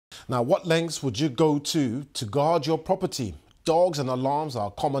Now, what lengths would you go to guard your property? Dogs and alarms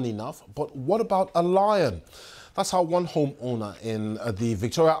are common enough, but what about a lion? That's how one homeowner in the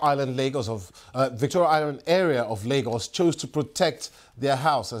Victoria Island area of Lagos chose to protect their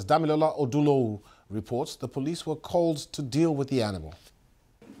house. As Damilola Oduolowu reports, the police were called to deal with the animal.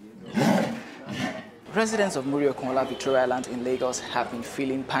 Residents of Muriokola, Victoria Island in Lagos have been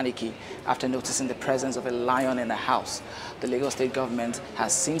feeling panicky after noticing the presence of a lion in the house. The Lagos state government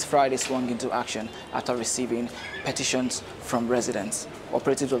has since Friday swung into action after receiving petitions from residents.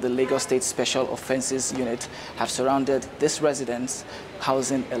 Operatives of the Lagos State Special Offences Unit have surrounded this residence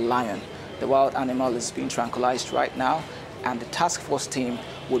housing a lion. The wild animal is being tranquilized right now, and the task force team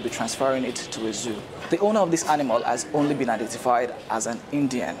will be transferring it to a zoo. The owner of this animal has only been identified as an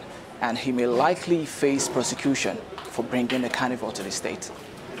Indian, and he may likely face prosecution for bringing the carnivore to the state.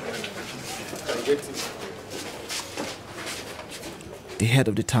 The head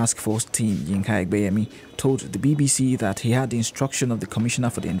of the task force team, Yinka Egbeyemi, told the BBC that he had the instruction of the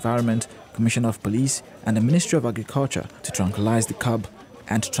Commissioner for the Environment, Commissioner of Police, and the Ministry of Agriculture to tranquilize the cub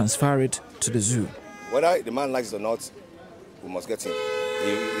and transfer it to the zoo. Whether the man likes it or not, we must get him.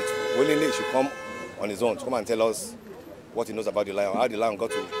 He willingly should come on his own to come and tell us what he knows about the lion, how the lion got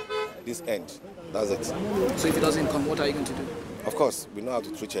to this end. That's it. So if he doesn't come, what are you going to do? Of course, we know how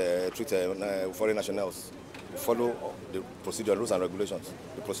to treat foreign nationals. We follow the procedure, rules and regulations,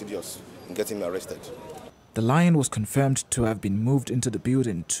 the procedures in getting him arrested. The lion was confirmed to have been moved into the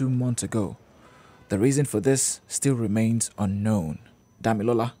building 2 months ago. The reason for this still remains unknown.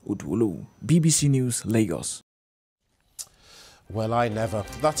 Damilola, Oduolowu, BBC News, Lagos. Well, I never.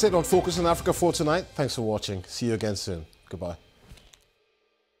 That's it on Focus on Africa for tonight. Thanks for watching. See you again soon. Goodbye.